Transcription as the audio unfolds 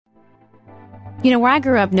Where I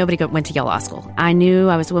grew up, nobody went to Yale Law School. I knew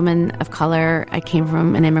I was a woman of color. I came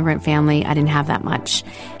from an immigrant family. I didn't have that much.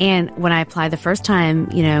 And when I applied the first time,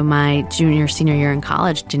 my junior, senior year in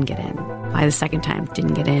college, didn't get in. By the second time,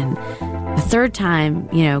 didn't get in. The third time,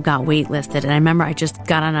 got waitlisted. And I remember I just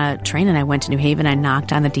got on a train and I went to New Haven. I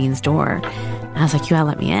knocked on the dean's door. And I was like, you gotta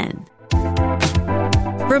let me in.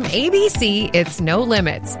 From ABC, it's No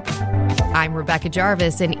Limits. I'm Rebecca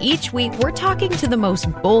Jarvis, and each week we're talking to the most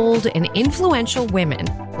bold and influential women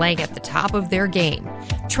playing at the top of their game,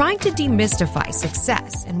 trying to demystify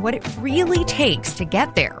success and what it really takes to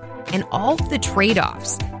get there, and all the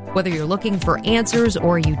trade-offs. Whether you're looking for answers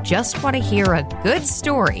or you just want to hear a good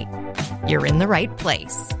story, you're in the right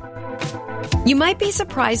place. You might be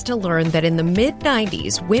surprised to learn that in the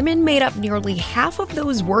mid-90s, women made up nearly half of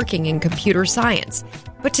those working in computer science,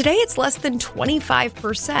 but today it's less than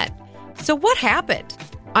 25%. So what happened?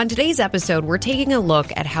 On today's episode, we're taking a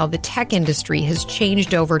look at how the tech industry has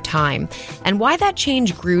changed over time and why that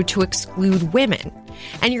change grew to exclude women.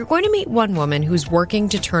 And you're going to meet one woman who's working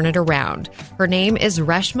to turn it around. Her name is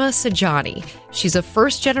Reshma Saujani. She's a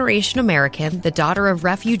first-generation American, the daughter of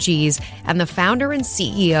refugees, and the founder and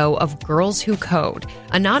CEO of Girls Who Code,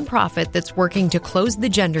 a nonprofit that's working to close the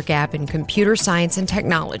gender gap in computer science and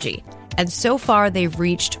technology. And so far, they've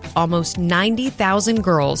reached almost 90,000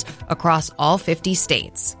 girls across all 50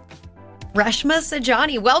 states. Reshma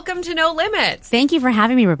Saujani, welcome to No Limits. Thank you for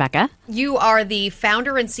having me, Rebecca. You are the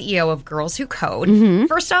founder and CEO of Girls Who Code. Mm-hmm.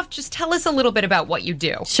 First off, just tell us a little bit about what you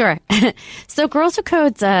do. Sure. So Girls Who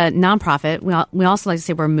Code's a nonprofit. We also like to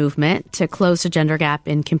say we're a movement to close the gender gap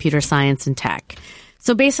in computer science and tech.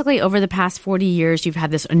 So basically, over the past 40 years, you've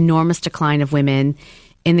had this enormous decline of women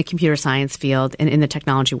in the computer science field and in the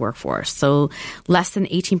technology workforce. So less than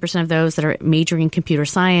 18% of those that are majoring in computer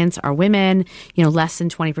science are women. Less than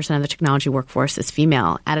 20% of the technology workforce is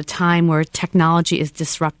female at a time where technology is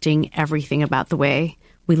disrupting everything about the way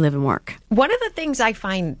we live and work. One of the things I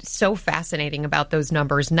find so fascinating about those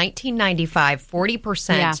numbers, 1995,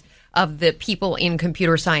 40% of the people in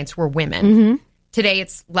computer science were women. Mm-hmm. Today,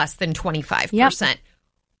 it's less than 25%. Yep.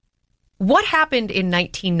 What happened in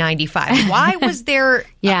 1995? Why was there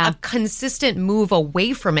a consistent move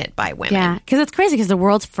away from it by women? Yeah, because it's crazy because the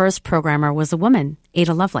world's first programmer was a woman,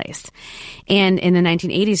 Ada Lovelace. And in the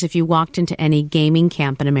 1980s, if you walked into any gaming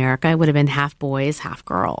camp in America, it would have been half boys, half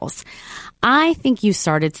girls. I think you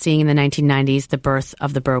started seeing in the 1990s the birth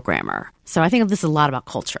of the programmer. So I think this is a lot about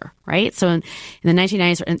culture, right? So in the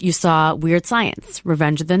 1990s, you saw Weird Science,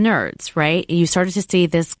 Revenge of the Nerds, right? You started to see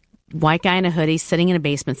this white guy in a hoodie sitting in a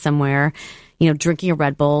basement somewhere, drinking a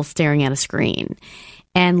Red Bull, staring at a screen.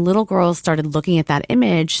 And little girls started looking at that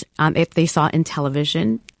image if they saw in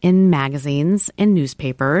television, in magazines, in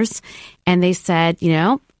newspapers, and they said,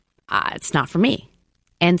 it's not for me.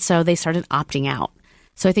 And so they started opting out.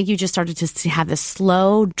 So I think you just started to have this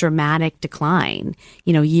slow, dramatic decline,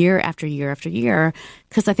 year after year after year,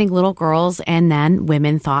 because I think little girls and then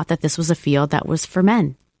women thought that this was a field that was for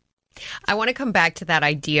men. I want to come back to that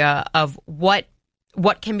idea of what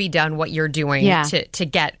can be done, what you're doing to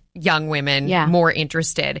get young women more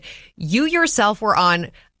interested. You yourself were on,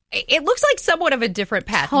 it looks like somewhat of a different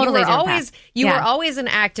path. Totally you were always an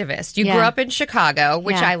activist. You grew up in Chicago,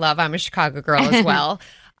 which I love. I'm a Chicago girl as well.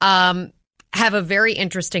 Have a very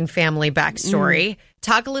interesting family backstory.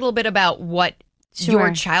 Talk a little bit about what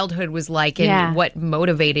your childhood was like and what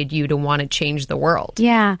motivated you to want to change the world.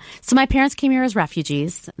 Yeah. So my parents came here as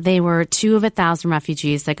refugees. They were 2 of 1,000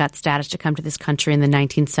 refugees that got status to come to this country in the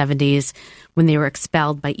 1970s when they were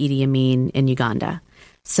expelled by Idi Amin in Uganda.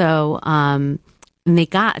 So and they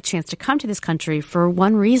got a chance to come to this country for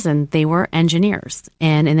one reason. They were engineers.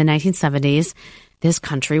 And in the 1970s, this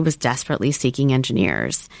country was desperately seeking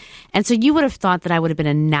engineers. And so you would have thought that I would have been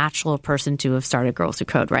a natural person to have started Girls Who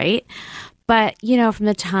Code, right? But, from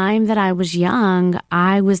the time that I was young,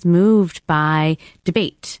 I was moved by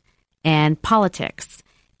debate and politics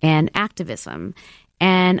and activism.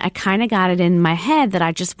 And I kind of got it in my head that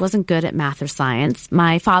I just wasn't good at math or science.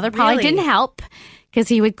 My father probably didn't help because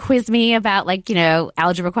he would quiz me about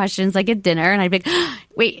algebra questions at dinner. And I'd be like,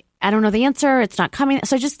 wait, I don't know the answer. It's not coming.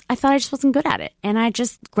 So I thought I just wasn't good at it. And I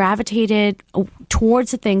just gravitated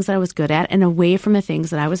towards the things that I was good at and away from the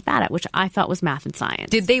things that I was bad at, which I thought was math and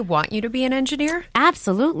science. Did they want you to be an engineer?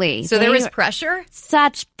 Absolutely. So there was pressure?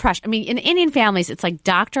 Such pressure. I mean, in Indian families, it's like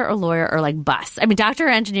doctor or lawyer or bust. I mean, doctor or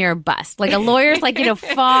engineer or bust. A lawyer's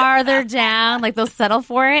farther down, they'll settle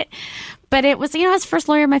for it. But it was, I was the first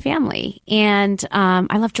lawyer in my family, and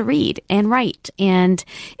I love to read and write. And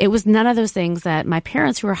it was none of those things that my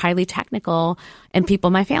parents, who were highly technical, and people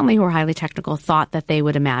in my family who were highly technical, thought that they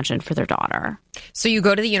would imagine for their daughter. So you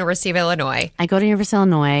go to the University of Illinois. I go to University of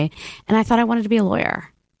Illinois, and I thought I wanted to be a lawyer.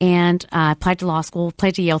 And I applied to law school,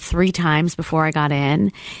 applied to Yale 3 times before I got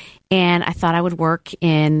in. And I thought I would work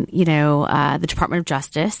in, the Department of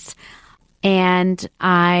Justice. And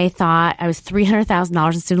I thought I was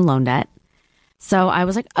 $300,000 in student loan debt. So I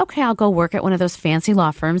was like, okay, I'll go work at one of those fancy law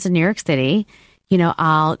firms in New York City.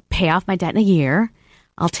 I'll pay off my debt in a year.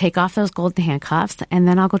 I'll take off those golden handcuffs, and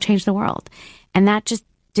then I'll go change the world. And that just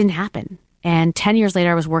didn't happen. And 10 years later,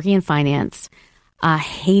 I was working in finance,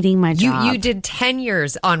 hating my job. You did 10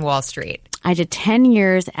 years on Wall Street. I did 10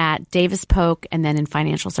 years at Davis Polk and then in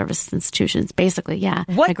financial services institutions, basically, yeah.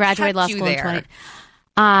 What I graduated law kept you school there?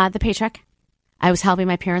 in the paycheck. I was helping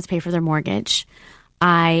my parents pay for their mortgage. When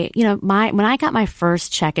I got my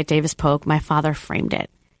first check at Davis Polk, my father framed it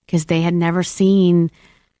because they had never seen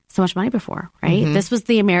so much money before, right? Mm-hmm. This was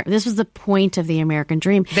the point of the American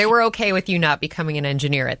dream. They were okay with you not becoming an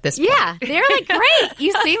engineer at this point. Yeah, they were like, great.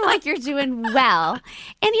 You seem like you're doing well. And,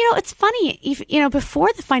 it's funny, before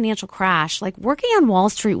the financial crash, like working on Wall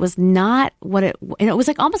Street was not what it was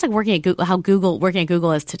like almost like working at Google, how working at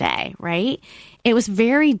Google is today, right? It was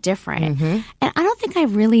very different. Mm-hmm. And I don't think I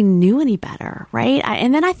really knew any better, right?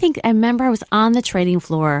 And then I remember I was on the trading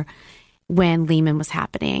floor when Lehman was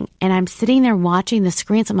happening, and I'm sitting there watching the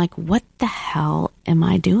screens. I'm like, what the hell am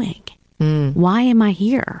I doing? Why am I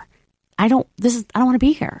here? I don't want to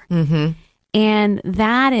be here. Mm-hmm. And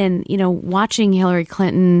that, and, watching Hillary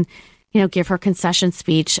Clinton, give her concession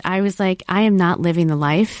speech, I was like, I am not living the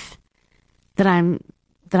life that I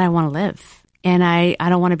want to live. And I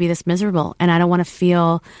don't want to be this miserable, and I don't want to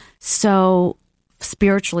feel so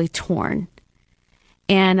spiritually torn.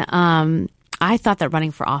 And, I thought that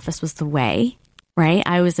running for office was the way, right?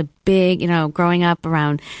 I was a big, growing up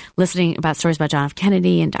around listening about stories about John F.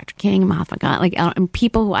 Kennedy and Dr. King and Mahatma Gandhi, and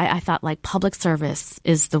people who I thought like public service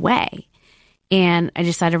is the way. And I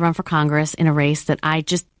decided to run for Congress in a race that I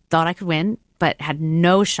just thought I could win, but had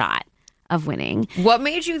no shot of winning. What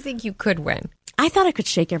made you think you could win? I thought I could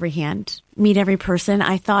shake every hand, meet every person.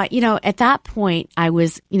 I thought, at that point I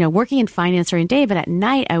was, working in finance during the day, but at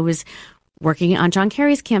night I was working on John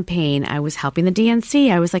Kerry's campaign. I was helping the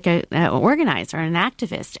DNC. I was like an organizer, an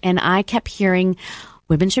activist. And I kept hearing,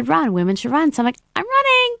 women should run, women should run. So I'm like, I'm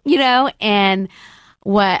running, and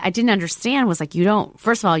what I didn't understand was like,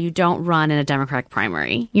 first of all, you don't run in a Democratic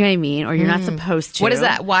primary. You know what I mean? Or you're not supposed to. What is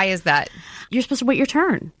that? Why is that? You're supposed to wait your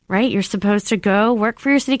turn, right? You're supposed to go work for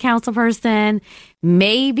your city council person.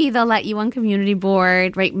 Maybe they'll let you on community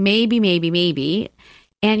board, right? Maybe.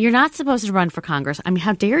 And you're not supposed to run for Congress. I mean,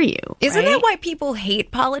 how dare you? Isn't right? that why people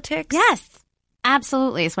hate politics? Yes,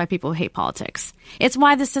 absolutely. It's why people hate politics. It's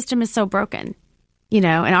why the system is so broken. And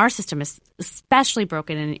our system is especially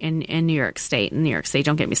broken in New York State. In New York State,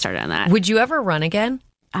 don't get me started on that. Would you ever run again?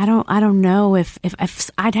 I don't know if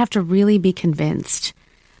I'd have to really be convinced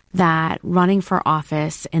that running for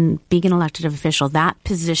office and being an elected official, that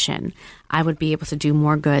position, I would be able to do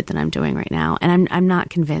more good than I'm doing right now. And I'm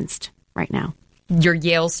not convinced right now. Your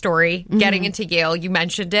Yale story, getting into Yale, you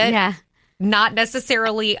mentioned it. Yeah. Not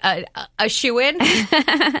necessarily a shoo-in.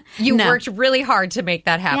 You worked really hard to make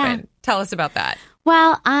that happen. Yeah. Tell us about that.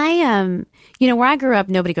 Well, I, where I grew up,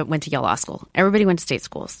 nobody went to Yale Law School. Everybody went to state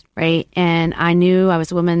schools, right? And I knew I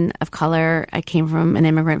was a woman of color. I came from an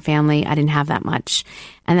immigrant family. I didn't have that much.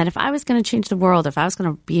 And that if I was going to change the world, if I was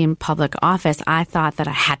going to be in public office, I thought that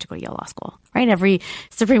I had to go to Yale Law School, right? Every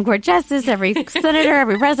Supreme Court justice, every senator,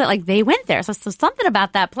 every president, like they went there. So something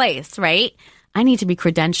about that place, right? I need to be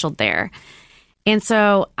credentialed there. And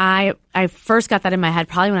so I first got that in my head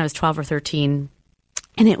probably when I was 12 or 13.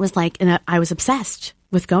 And it was like, and I was obsessed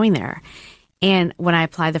with going there. And when I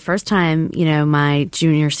applied the first time, my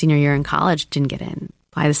senior year in college, didn't get in.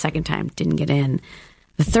 Applied the second time, didn't get in.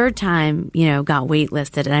 The third time, got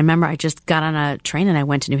waitlisted. And I remember I just got on a train and I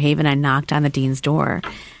went to New Haven. I knocked on the dean's door.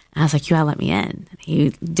 And I was like, you gotta let me in. And he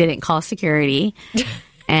didn't call security.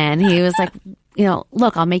 And he was like,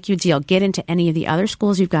 look, I'll make you a deal. Get into any of the other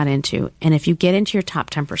schools you've got into. And if you get into your top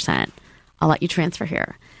 10%, I'll let you transfer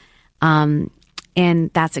here.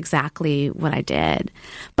 And that's exactly what I did.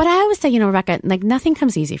 But I always say, Rebecca, like nothing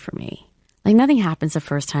comes easy for me. Like nothing happens the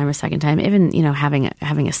first time or second time. Even, having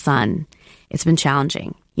a son, it's been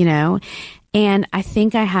challenging, And I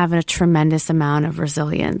think I have a tremendous amount of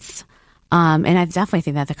resilience. And I definitely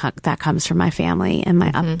think that comes from my family and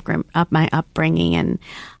my upbringing.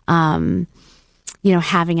 And,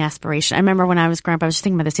 having aspiration. I remember when I was growing up, I was just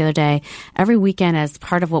thinking about this the other day. Every weekend, as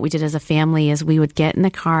part of what we did as a family, is we would get in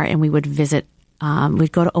the car and we would visit.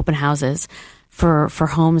 We'd go to open houses for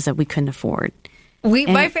homes that we couldn't afford.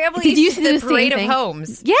 My family used to do the parade of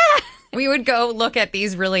homes. Yeah. We would go look at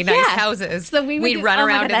these really nice houses. So we'd run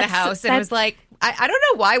around in the house, and it was like, I don't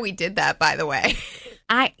know why we did that, by the way.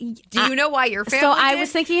 Do you know why your family So I did?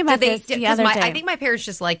 was thinking about this the other day. I think my parents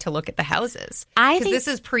just like to look at the houses. Because this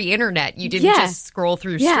is pre-internet. You didn't just scroll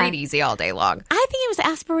through Street Easy all day long. I think it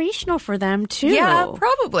was aspirational for them, too. Yeah,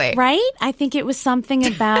 probably. Right? I think it was something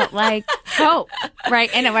about, like, hope. Right?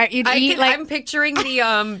 And I'm picturing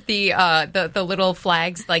the little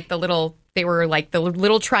flags, like they were like the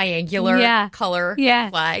little triangular color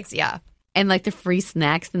flags. Yeah. And like the free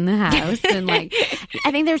snacks in the house. And like,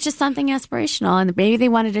 I think there was just something aspirational. And maybe they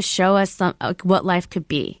wanted to show us what life could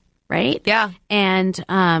be. Right? Yeah. And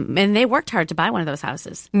they worked hard to buy one of those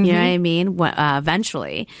houses. Mm-hmm. You know what I mean?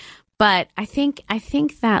 Eventually. But I think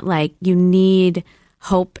that like you need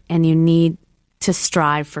hope and you need to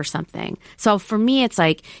strive for something. So for me, it's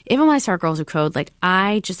like, even when I start Girls Who Code, like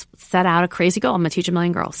I just set out a crazy goal. I'm going to teach 1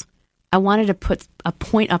 million girls. I wanted to put a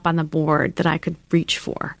point up on the board that I could reach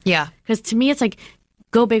for. Yeah. Because to me, it's like,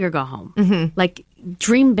 go big or go home. Mm-hmm. Like,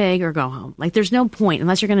 dream big or go home. Like, there's no point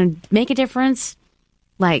unless you're going to make a difference.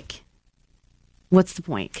 Like, what's the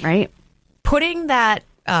point, right? Putting that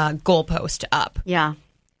goalpost up. Yeah.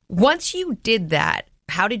 Once you did that,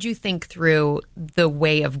 how did you think through the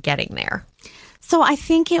way of getting there? So I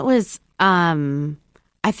think it was...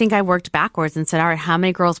 I think I worked backwards and said, all right, how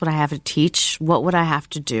many girls would I have to teach? What would I have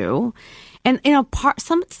to do? And,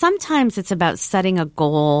 sometimes it's about setting a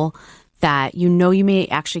goal that you may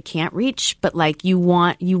actually can't reach, but like you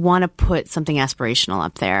want to put something aspirational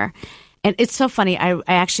up there. And it's so funny. I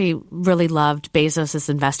actually really loved Bezos'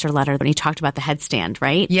 investor letter when he talked about the headstand,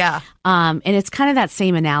 right? Yeah. And it's kind of that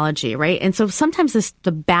same analogy, right? And so sometimes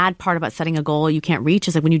the bad part about setting a goal you can't reach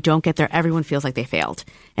is like when you don't get there, everyone feels like they failed.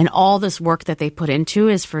 And all this work that they put into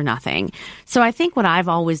is for nothing. So I think what I've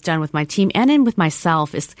always done with my team and with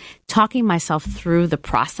myself is talking myself through the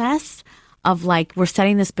process of like, we're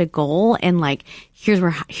setting this big goal and like, here's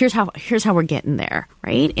how we're getting there,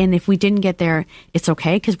 right? And if we didn't get there, it's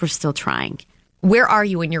okay because we're still trying. Where are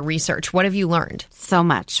you in your research? What have you learned? So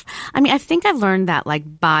much. I mean, I think I've learned that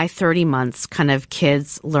like by 30 months, kind of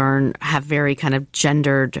kids have very kind of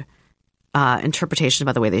gendered interpretations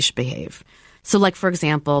about the way they should behave. So like, for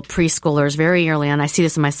example, preschoolers very early on, I see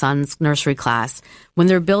this in my son's nursery class, when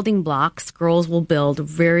they're building blocks, girls will build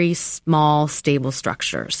very small, stable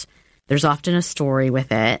structures. There's often a story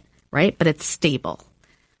with it, right? But it's stable.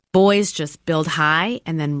 Boys just build high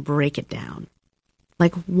and then break it down.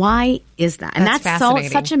 Like, why is that? And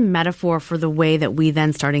that's such a metaphor for the way that we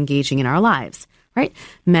then start engaging in our lives, right?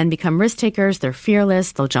 Men become risk takers. They're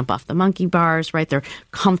fearless. They'll jump off the monkey bars, right? They're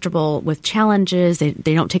comfortable with challenges. They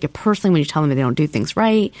don't take it personally when you tell them they don't do things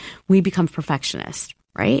right. We become perfectionists,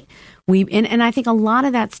 right? And I think a lot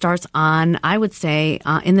of that starts on, I would say,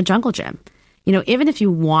 in the jungle gym. Even if you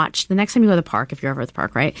watch, the next time you go to the park, if you're ever at the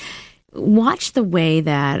park, right, watch the way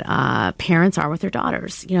that parents are with their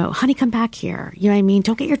daughters. Honey, come back here. You know what I mean?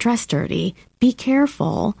 Don't get your dress dirty. Be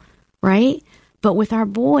careful, right? But with our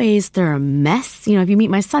boys, they're a mess. If you meet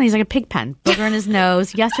my son, he's like a pig pen, booger in his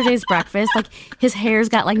nose. Yesterday's breakfast, like his hair's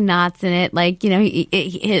got like knots in it. Like,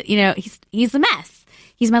 he's a mess.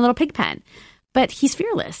 He's my little pig pen. But he's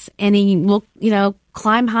fearless and he will,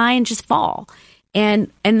 climb high and just fall.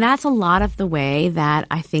 And that's a lot of the way that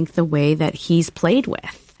I think the way that he's played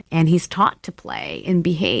with and he's taught to play and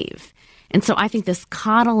behave. And so I think this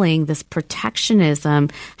coddling, this protectionism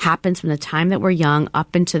happens from the time that we're young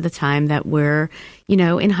up into the time that we're,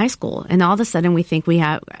 in high school. And all of a sudden we think we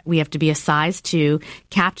have to be a size 2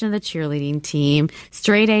 captain of the cheerleading team,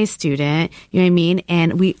 straight A student, you know what I mean?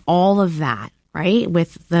 And all of that, right?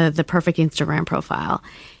 With the perfect Instagram profile.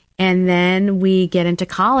 And then we get into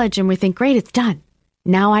college and we think, great, it's done.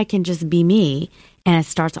 Now I can just be me. And it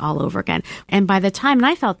starts all over again. And by the time, and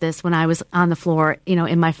I felt this when I was on the floor,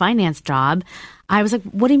 in my finance job, I was like,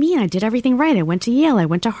 what do you mean? I did everything right. I went to Yale. I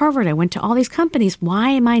went to Harvard. I went to all these companies. Why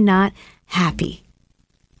am I not happy?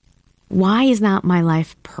 Why is not my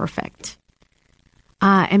life perfect?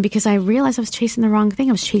 And because I realized I was chasing the wrong thing.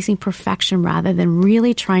 I was chasing perfection rather than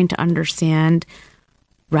really trying to understand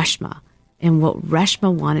Reshma and what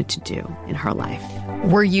Reshma wanted to do in her life.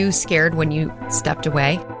 Were you scared when you stepped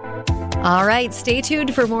away? All right, stay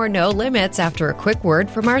tuned for more No Limits after a quick word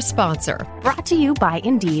from our sponsor. Brought to you by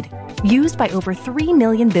Indeed. Used by over 3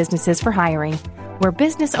 million businesses for hiring. where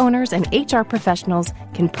business owners and HR professionals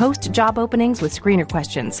can post job openings with screener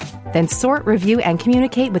questions, then sort, review, and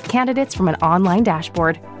communicate with candidates from an online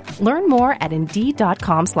dashboard. Learn more at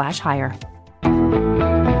Indeed.com/hire.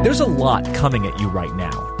 There's a lot coming at you right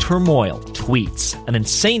now. Turmoil, tweets, an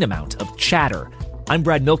insane amount of chatter. I'm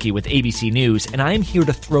Brad Milkey with ABC News, and I am here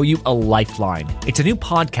to throw you a lifeline. It's a new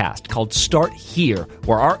podcast called Start Here,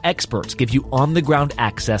 where our experts give you on-the-ground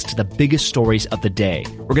access to the biggest stories of the day.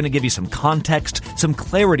 We're going to give you some context, some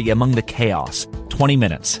clarity among the chaos. 20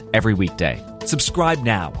 minutes every weekday. Subscribe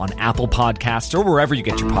now on Apple Podcasts or wherever you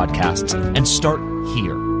get your podcasts, and start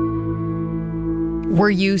here.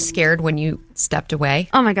 Were you scared when you stepped away?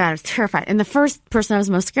 Oh my God, I was terrified. And the first person I was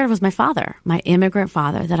most scared of was my father, my immigrant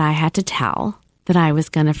father, that I had to tell that I was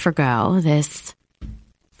going to forgo this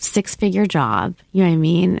 6-figure job, you know what I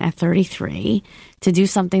mean, at 33, to do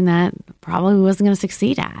something that probably wasn't going to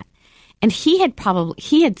succeed at. And he had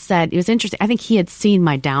said, it was interesting, I think he had seen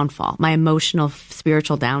my downfall, my emotional,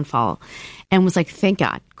 spiritual downfall, and was like, thank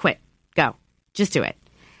God, quit, go, just do it.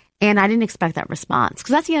 And I didn't expect that response.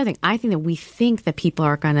 Because that's the other thing. I think that we think that people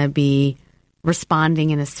are going to be responding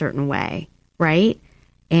in a certain way, right?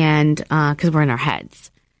 And because we're in our heads.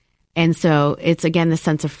 And so it's, again, the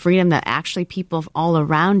sense of freedom that actually people all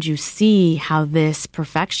around you see how this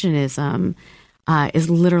perfectionism is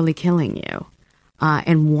literally killing you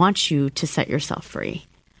and want you to set yourself free.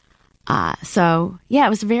 So, yeah, it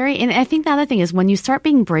was and I think the other thing is when you start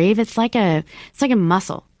being brave, it's like a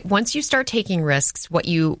muscle. Once you start taking risks, what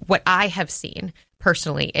I have seen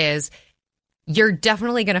personally is you're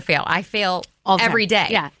definitely going to fail. I fail every day.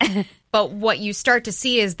 Yeah. But what you start to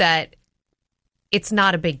see is that it's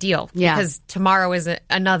not a big deal because tomorrow is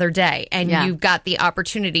another day and you've got the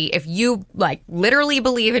opportunity. If you like literally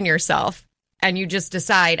believe in yourself and you just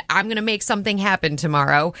decide I'm going to make something happen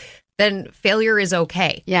tomorrow, then failure is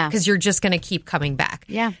okay. Yeah. Because you're just going to keep coming back.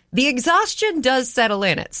 Yeah. The exhaustion does settle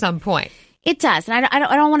in at some point. It does. And I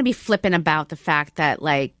don't want to be flippant about the fact that,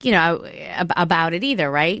 like, you know, about it either,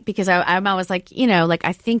 right? Because I'm always like, you know, like,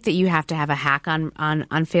 I think that you have to have a hack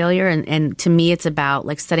on failure. And to me, it's about,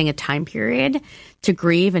 like, setting a time period to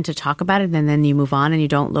grieve and to talk about it. And then you move on and you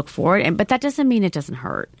don't look forward. But that doesn't mean it doesn't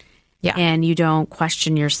hurt. Yeah. And you don't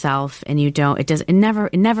question yourself and it never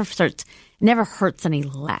hurts any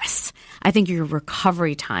less. I think your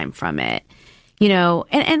recovery time from it, you know,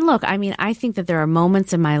 and look, I mean, I think that there are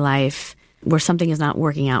moments in my life where something is not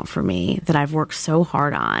working out for me that I've worked so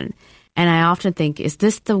hard on. And I often think, is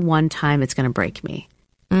this the one time it's going to break me?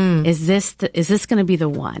 Is this going to be the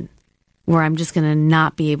one where I'm just going to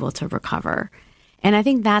not be able to recover? And I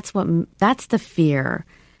think that's the fear.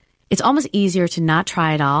 It's almost easier to not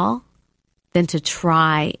try at all than to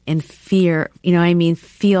try and fear, you know what I mean,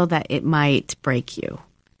 feel that it might break you.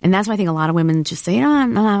 And that's why I think a lot of women just say,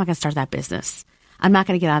 I'm not going to start that business. I'm not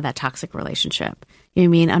going to get out of that toxic relationship. You know what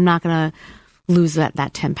I mean? I'm not going to lose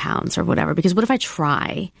that 10 pounds or whatever. Because what if I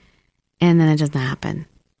try and then it doesn't happen?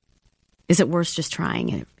 Is it worse just trying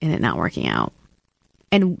it and it not working out?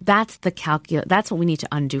 And that's that's what we need to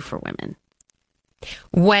undo for women.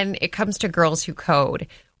 When it comes to Girls Who Code,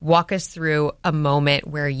 walk us through a moment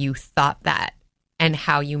where you thought that and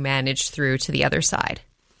how you managed through to the other side.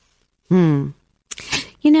 You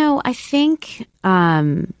know, I think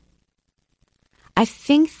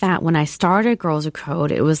that when I started Girls Who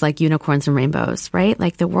Code, it was like unicorns and rainbows, right?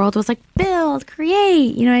 Like the world was like, build,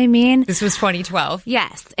 create, you know what I mean? This was 2012.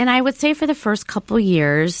 Yes. And I would say for the first couple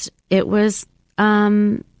years, it was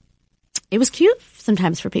cute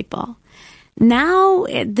sometimes for people. Now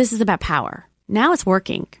this is about power. Now it's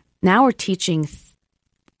working. Now we're teaching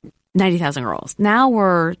 90,000 girls. Now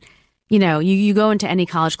we're, you know, you go into any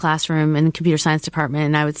college classroom in the computer science department,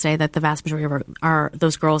 and I would say that the vast majority of are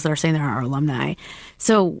those girls that are saying they're our alumni.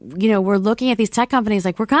 So, you know, we're looking at these tech companies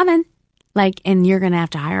like, we're coming, like, and you're going to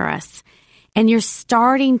have to hire us. And you're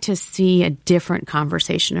starting to see a different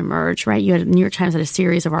conversation emerge, right? You had New York Times had a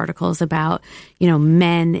series of articles about, you know,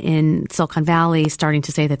 men in Silicon Valley starting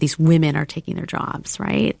to say that these women are taking their jobs,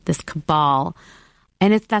 right? This cabal.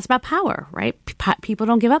 And that's about power, right? People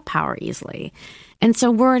don't give up power easily. And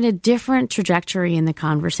so we're in a different trajectory in the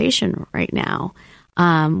conversation right now,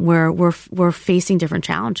 where we're facing different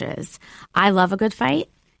challenges. I love a good fight.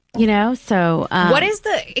 You know, so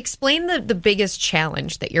explain the biggest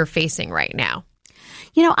challenge that you're facing right now?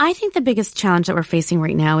 You know, I think the biggest challenge that we're facing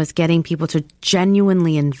right now is getting people to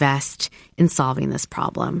genuinely invest in solving this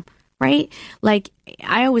problem, right? Like,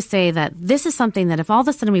 I always say that this is something that if all of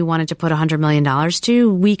a sudden we wanted to put $100 million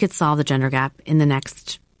to, we could solve the gender gap in the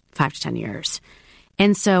next 5 to 10 years.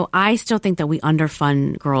 And so I still think that we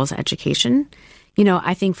underfund girls' education.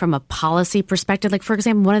 I think from a policy perspective, like, for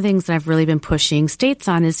example, one of the things that I've really been pushing states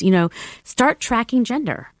on is, start tracking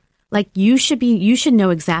gender. Like, you should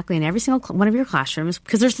know exactly in every single one of your classrooms,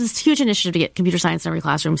 because there's this huge initiative to get computer science in every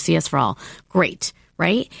classroom, CS for all. Great,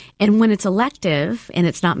 right? And when it's elective and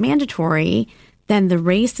it's not mandatory, then the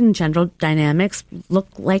race and gender dynamics look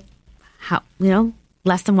like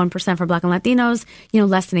less than 1% for Black and Latinos,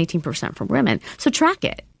 less than 18% for women. So track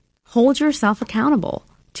it. Hold yourself accountable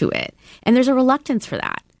to it. And there's a reluctance for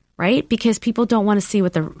that, right? Because people don't want to see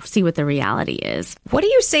what the reality is. What do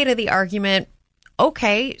you say to the argument,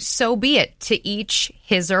 okay, so be it, to each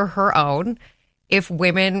his or her own, if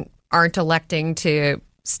women aren't electing to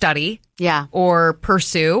study or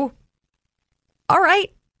pursue, all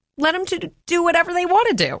right, let them to do whatever they want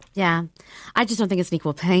to do. Yeah. I just don't think it's an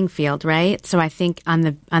equal playing field, right? So I think on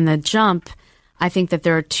the jump, I think that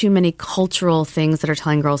there are too many cultural things that are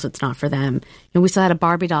telling girls it's not for them. We still had a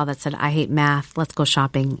Barbie doll that said, I hate math, let's go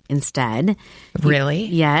shopping instead. Really?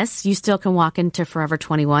 Yes. You still can walk into Forever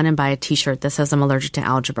 21 and buy a T-shirt that says I'm allergic to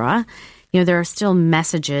algebra. There are still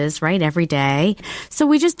messages, right, every day. So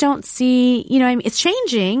we just don't see, it's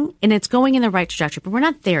changing and it's going in the right trajectory, but we're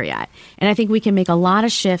not there yet. And I think we can make a lot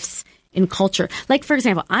of shifts in culture. Like, for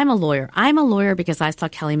example, I'm a lawyer. I'm a lawyer because I saw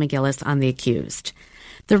Kelly McGillis on The Accused.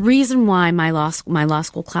 The reason why my law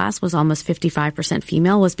school class was almost 55%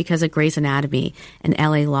 female was because of Grey's Anatomy and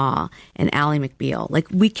LA Law and Ally McBeal. Like,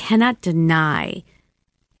 we cannot deny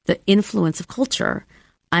the influence of culture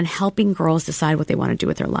on helping girls decide what they want to do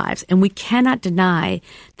with their lives. And we cannot deny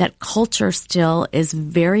that culture still is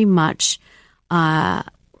very much,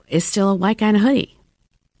 is still a white guy in a hoodie.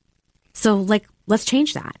 So, like, let's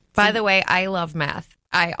change that. By the way, I love math.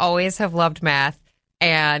 I always have loved math.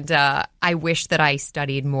 And I wish that I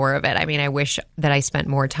studied more of it. I mean, I wish that I spent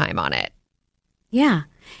more time on it. Yeah.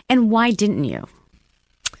 And why didn't you?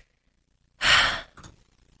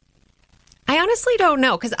 I honestly don't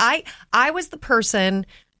know, because I was the person,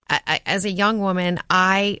 as a young woman,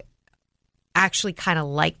 I actually kind of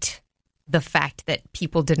liked the fact that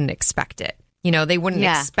people didn't expect it. They wouldn't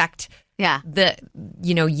expect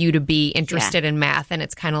you to be interested in math. And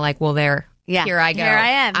it's kind of like, well, here I go. Here I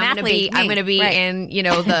am. I'm going to be right. in,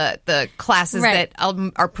 the classes right.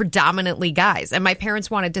 that are predominantly guys. And my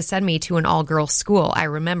parents wanted to send me to an all-girls school, I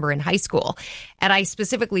remember, in high school. And I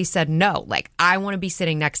specifically said no. Like, I want to be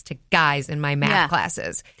sitting next to guys in my math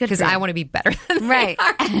classes because I want to be better than they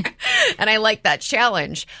are. And I like that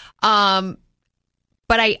challenge. But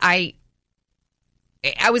I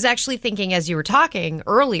was actually thinking, as you were talking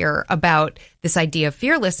earlier, about this idea of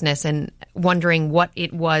fearlessness and wondering what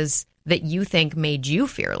it was that you think made you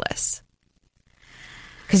fearless.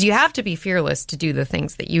 Because you have to be fearless to do the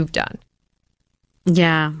things that you've done.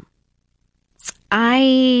 Yeah.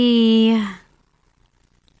 I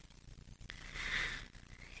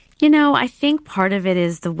think part of it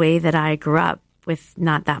is the way that I grew up with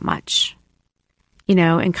not that much,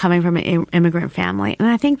 and coming from an immigrant family. And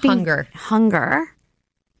I think hunger.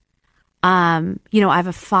 I have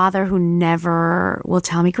a father who never will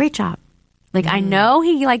tell me, great job. Like, I know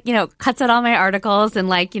he, cuts out all my articles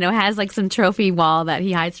and, has, some trophy wall that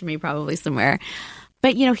he hides from me probably somewhere.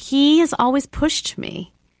 But, he has always pushed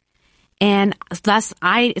me. And thus,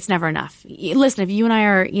 it's never enough. Listen, if you and I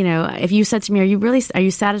are, if you said to me, are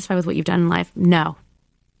you satisfied with what you've done in life? No,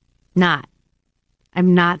 not.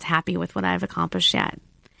 I'm not happy with what I've accomplished yet.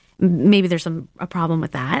 Maybe there's a problem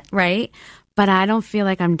with that, right? But I don't feel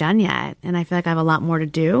like I'm done yet. And I feel like I have a lot more to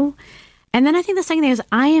do. And then I think the second thing is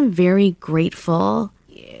I am very grateful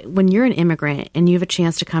when you're an immigrant and you have a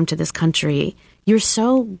chance to come to this country. You're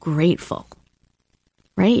so grateful,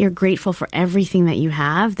 right? You're grateful for everything that you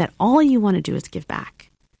have, that all you want to do is give back.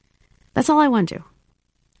 That's all I want to do.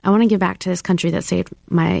 I want to give back to this country that saved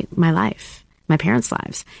my life, my parents'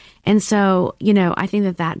 lives. And so, I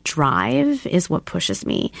think that drive is what pushes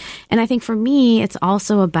me. And I think for me, it's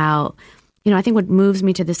also about, I think what moves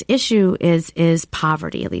me to this issue is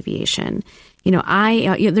poverty alleviation. There's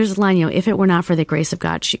a line, if it were not for the grace of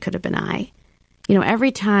God, she could have been I.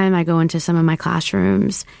 Every time I go into some of my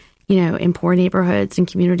classrooms, in poor neighborhoods and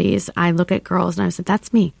communities, I look at girls and I said,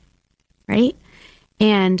 that's me, right?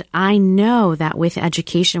 And I know that with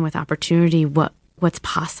education, with opportunity, what's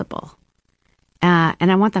possible.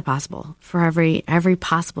 And I want that possible for every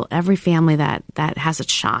family that has a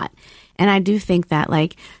shot. And I do think that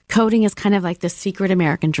coding is kind of like the secret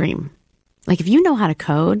American dream. If you know how to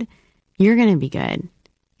code, you're going to be good.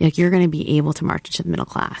 You're going to be able to march into the middle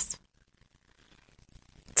class.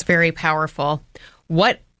 It's very powerful.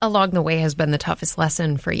 What along the way has been the toughest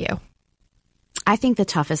lesson for you? I think the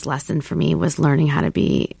toughest lesson for me was learning that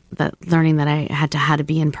I had to how to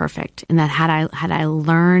be imperfect, and that had I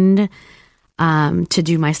learned to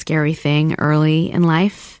do my scary thing early in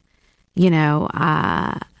life,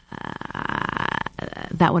 that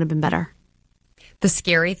would have been better. The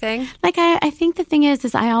scary thing? Like I think the thing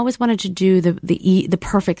is I always wanted to do the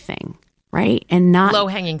perfect thing. Right. And not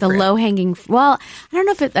low-hanging the fruit. low-hanging. Well, I don't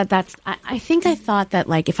know if that's, I think I thought that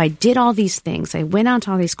like, if I did all these things, I went out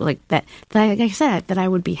to all these schools like that, like I said, that I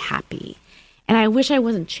would be happy. And I wish I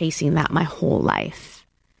wasn't chasing that my whole life.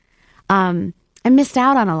 I missed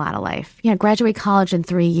out on a lot of life. Yeah. Graduate college in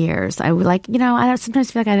 3 years. I would I sometimes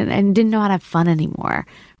feel like I didn't know how to have fun animore.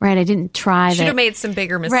 Right. I didn't try. Should have made some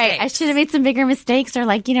bigger mistakes. Right. I should have made some bigger mistakes, or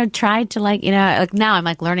tried to now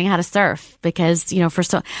I'm learning how to surf because,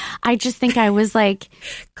 I just think I was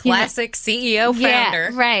classic CEO founder. Yeah,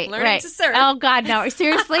 right. Learning to surf. Oh God, no.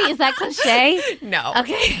 Seriously? Is that cliche? No.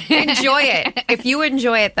 Okay. Enjoy it. If you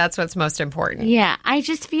enjoy it, that's what's most important. Yeah. I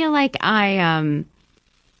just feel like I've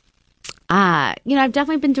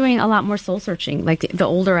definitely been doing a lot more soul searching, like the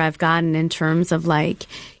older I've gotten, in terms of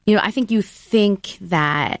I think you think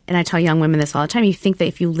that, and I tell young women this all the time, you think that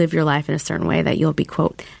if you live your life in a certain way that you'll be,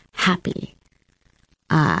 quote, happy.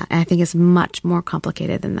 And I think it's much more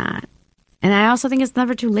complicated than that. And I also think it's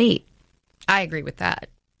never too late. I agree with that.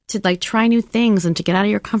 To try new things and to get out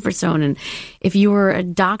of your comfort zone. And if you were a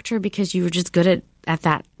doctor because you were just good at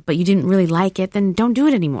that, but you didn't really like it, then don't do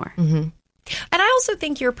it anymore. Mm-hmm. And I also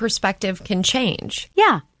think your perspective can change.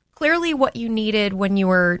 Yeah. Clearly what you needed when you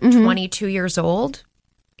were 22 years old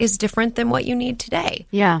is different than what you need today.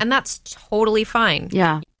 Yeah. And that's totally fine.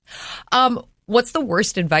 Yeah. What's the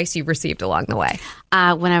worst advice you've received along the way?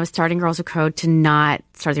 When I was starting Girls Who Code, to not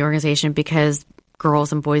start the organization because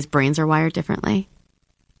girls' and boys' brains are wired differently.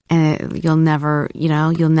 And you'll never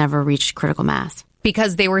reach critical mass.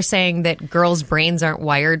 Because they were saying that girls' brains aren't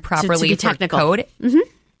wired properly to be technical. For code? Mm-hmm.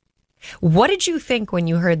 What did you think when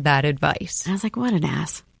you heard that advice? I was like, what an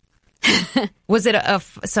ass. Was it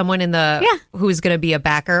someone in the who's going to be a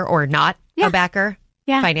backer or not a backer?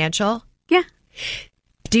 Yeah. Financial? Yeah.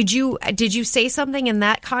 Did you say something in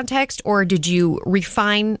that context, or did you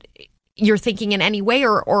refine your thinking in any way,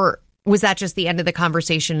 or was that just the end of the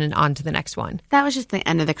conversation and on to the next one? That was just the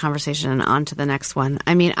end of the conversation and on to the next one.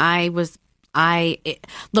 I mean,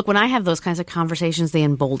 look, when I have those kinds of conversations, they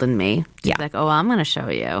embolden me. Yeah. Like, oh, I'm going to show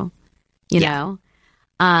you, you know?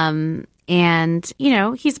 And,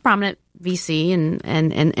 he's a prominent VC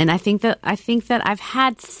and I think that I've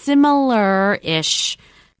had similar-ish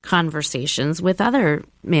conversations with other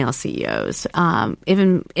male CEOs,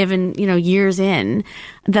 even years in,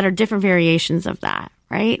 that are different variations of that,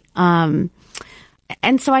 right? And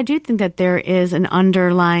so I do think that there is an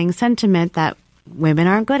underlying sentiment that women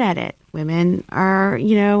aren't good at it. Women are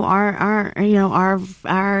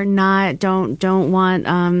not don't want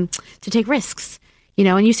to take risks.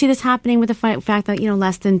 And you see this happening with the fact that,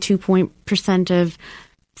 less than 2% of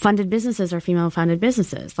funded businesses are female-founded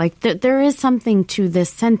businesses. Like, there is something to this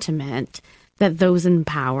sentiment that those in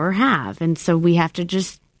power have. And so we have to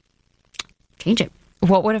just change it.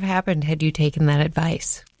 What would have happened had you taken that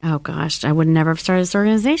advice? Oh, gosh, I would never have started this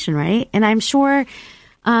organization, right? And I'm sure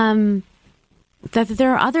that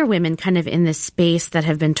there are other women kind of in this space that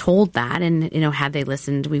have been told that. And, had they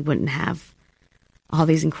listened, we wouldn't have all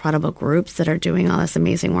these incredible groups that are doing all this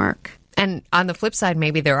amazing work. And on the flip side,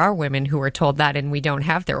 maybe there are women who are told that and we don't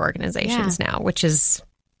have their organizations now, which is...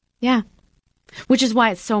 Yeah. Which is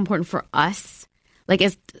why it's so important for us. Like,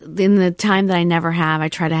 as in the time that I never have, I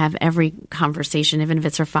try to have every conversation, even if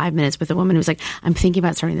it's for 5 minutes, with a woman who's like, I'm thinking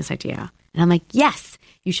about starting this idea. And I'm like, yes,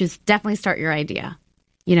 you should definitely start your idea.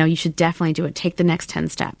 You should definitely do it. Take the next 10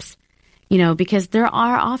 steps. Because there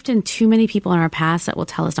are often too many people in our past that will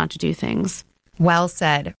tell us not to do things. Well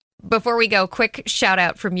said. Before we go, quick shout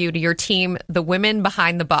out from you to your team, the women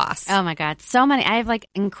behind the boss. Oh my God. So many. I have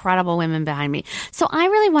incredible women behind me. So I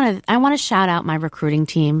really want to shout out my recruiting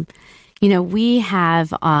team. We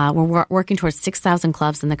have, we're working towards 6,000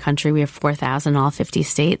 clubs in the country. We have 4,000 in all 50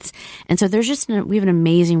 states. And so we have an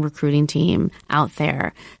amazing recruiting team out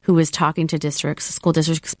there who is talking to districts, school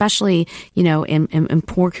districts, especially, in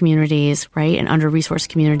poor communities, right? And under-resourced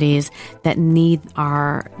communities that need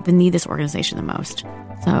this organization the most.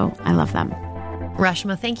 So I love them.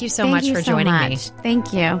 Reshma, thank you so much for joining me.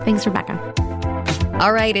 Thank you. Thanks, Rebecca.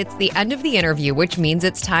 All right, it's the end of the interview, which means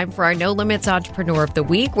it's time for our No Limits Entrepreneur of the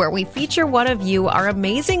Week, where we feature one of you, our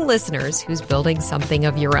amazing listeners, who's building something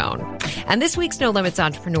of your own. And this week's No Limits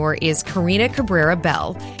entrepreneur is Karina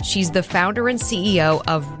Cabrera-Bell. She's the founder and CEO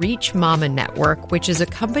of Reach Mama Network, which is a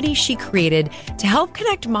company she created to help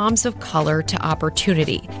connect moms of color to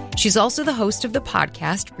opportunity. She's also the host of the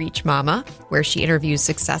podcast Reach Mama, where she interviews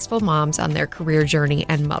successful moms on their career journey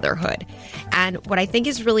and motherhood. And what I think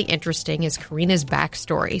is really interesting is Karina's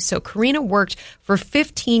backstory. So Karina worked for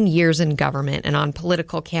 15 years in government and on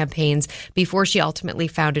political campaigns before she ultimately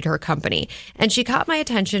founded her company. And she caught my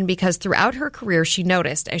attention because throughout her career, she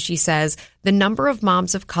noticed, as she says, the number of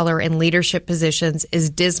moms of color in leadership positions is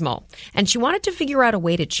dismal. And she wanted to figure out a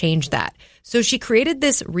way to change that. So she created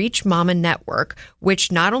this Reach Mama Network,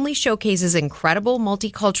 which not only showcases incredible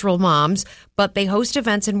multicultural moms, but they host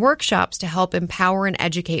events and workshops to help empower and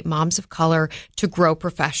educate moms of color to grow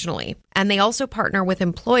professionally. And they also partner with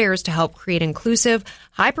employers to help create inclusive,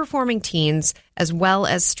 high-performing teams, as well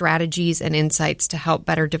as strategies and insights to help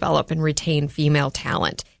better develop and retain female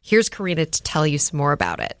talent. Here's Karina to tell you some more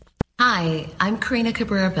about it. Hi, I'm Karina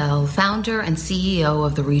Cabrera-Bell, founder and CEO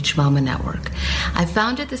of the Reach Mama Network. I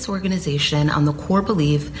founded this organization on the core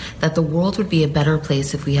belief that the world would be a better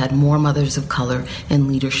place if we had more mothers of color in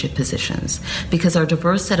leadership positions, because our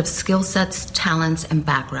diverse set of skill sets, talents, and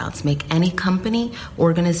backgrounds make any company,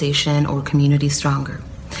 organization, or community stronger.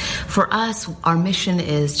 For us, our mission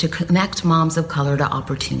is to connect moms of color to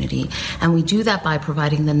opportunity, and we do that by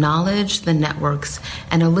providing the knowledge, the networks,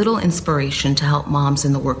 and a little inspiration to help moms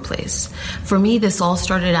in the workplace. For me, this all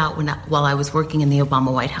started out while I was working in the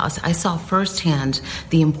Obama White House. I saw firsthand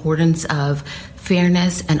the importance of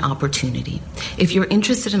fairness and opportunity. If you're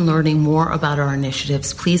interested in learning more about our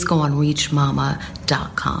initiatives, please go on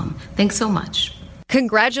reachmama.com. Thanks so much.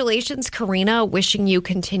 Congratulations, Karina. Wishing you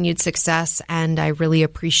continued success. And I really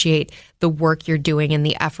appreciate the work you're doing and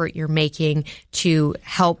the effort you're making to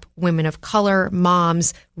help women of color,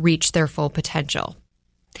 moms, reach their full potential.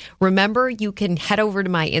 Remember, you can head over to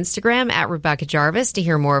my Instagram at Rebecca Jarvis to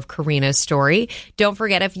hear more of Karina's story. Don't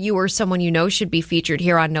forget, if you or someone you know should be featured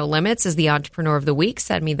here on No Limits as the Entrepreneur of the Week,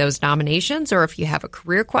 send me those nominations. Or if you have a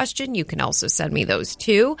career question, you can also send me those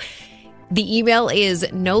too. The email is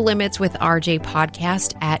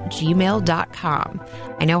nolimitswithrjpodcast@gmail.com.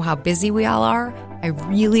 I know how busy we all are. I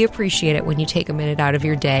really appreciate it when you take a minute out of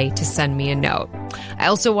your day to send me a note. I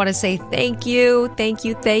also want to say thank you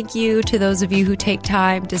to those of you who take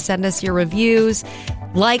time to send us your reviews.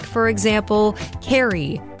 Like, for example,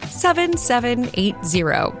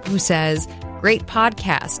 Carrie7780, who says, "Great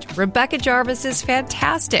podcast. Rebecca Jarvis is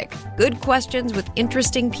fantastic. Good questions with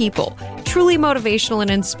interesting people. Truly motivational and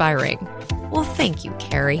inspiring." Well, thank you,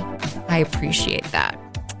 Carrie. I appreciate that.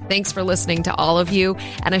 Thanks for listening to all of you.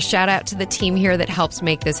 And a shout out to the team here that helps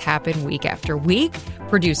make this happen week after week.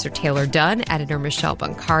 Producer Taylor Dunn, editor Michelle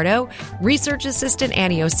Buncardo, research assistant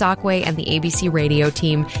Annie Osakwe, and the ABC radio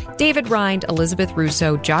team, David Rind, Elizabeth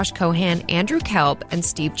Russo, Josh Cohan, Andrew Kelb, and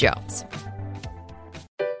Steve Jones.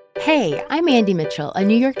 Hey, I'm Andy Mitchell, a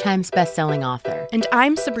New York Times bestselling author. And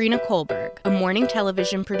I'm Sabrina Kohlberg, a morning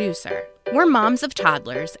television producer. We're moms of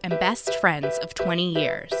toddlers and best friends of 20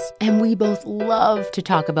 years. And we both love to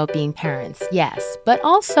talk about being parents, yes, but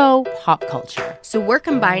also pop culture. So we're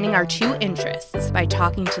combining our two interests by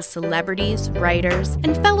talking to celebrities, writers,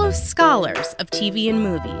 and fellow scholars of TV and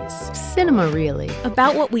movies. Cinema, really.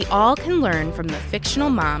 About what we all can learn from the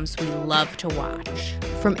fictional moms we love to watch.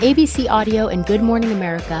 From ABC Audio and Good Morning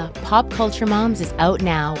America, Pop Culture Moms is out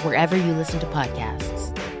now wherever you listen to podcasts.